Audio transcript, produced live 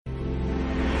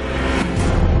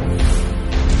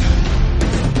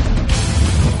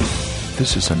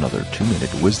This is another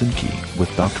 2-minute Wisdom Key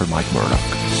with Dr. Mike Murdock.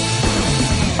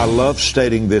 I love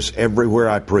stating this everywhere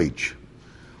I preach.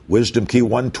 Wisdom Key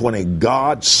 120,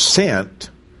 God sent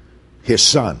His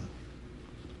Son,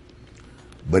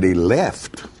 but He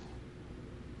left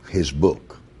His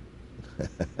book.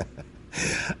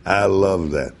 I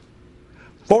love that.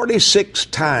 46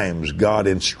 times God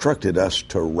instructed us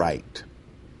to write.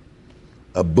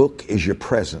 A book is your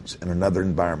presence in another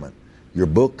environment. Your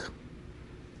book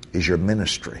is your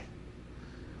ministry.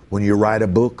 When you write a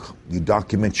book, you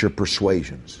document your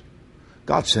persuasions.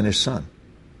 God sent His Son,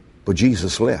 but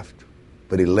Jesus left,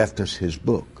 but He left us His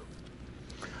book.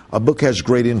 A book has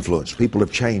great influence. People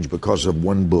have changed because of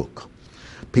one book.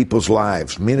 People's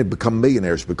lives, men have become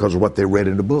millionaires because of what they read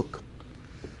in the book.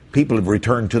 People have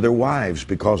returned to their wives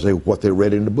because of what they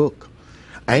read in the book.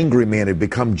 Angry men have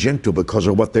become gentle because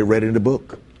of what they read in the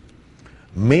book.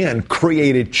 Men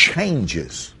created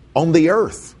changes on the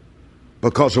earth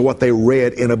because of what they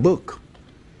read in a book.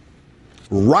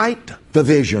 Write the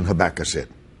vision, Habakkuk said.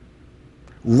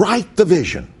 Write the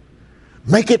vision.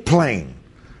 Make it plain.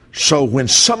 So when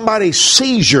somebody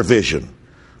sees your vision,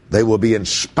 they will be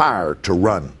inspired to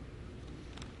run.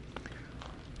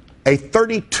 A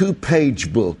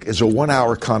 32-page book is a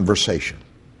 1-hour conversation.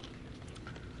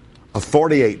 A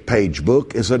 48-page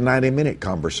book is a 90-minute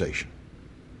conversation.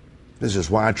 This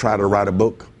is why I try to write a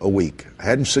book a week. I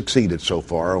hadn't succeeded so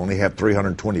far. I only have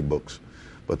 320 books.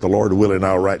 But the Lord willing,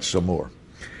 I'll write some more.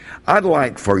 I'd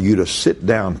like for you to sit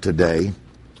down today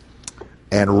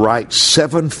and write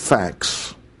 7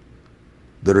 facts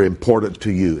that are important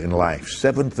to you in life.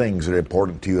 7 things that are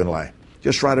important to you in life.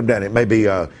 Just write them down. It may be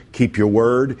keep your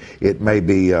word. It may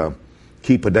be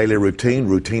keep a daily routine.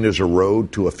 Routine is a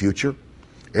road to a future.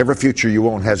 Every future you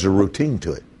want has a routine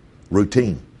to it.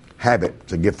 Routine, habit,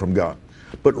 it's a gift from God.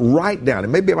 But write down, it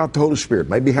may be about the Holy Spirit,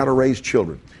 maybe how to raise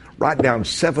children. Write down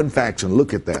 7 facts and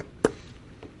look at that.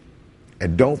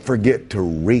 And don't forget to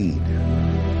read.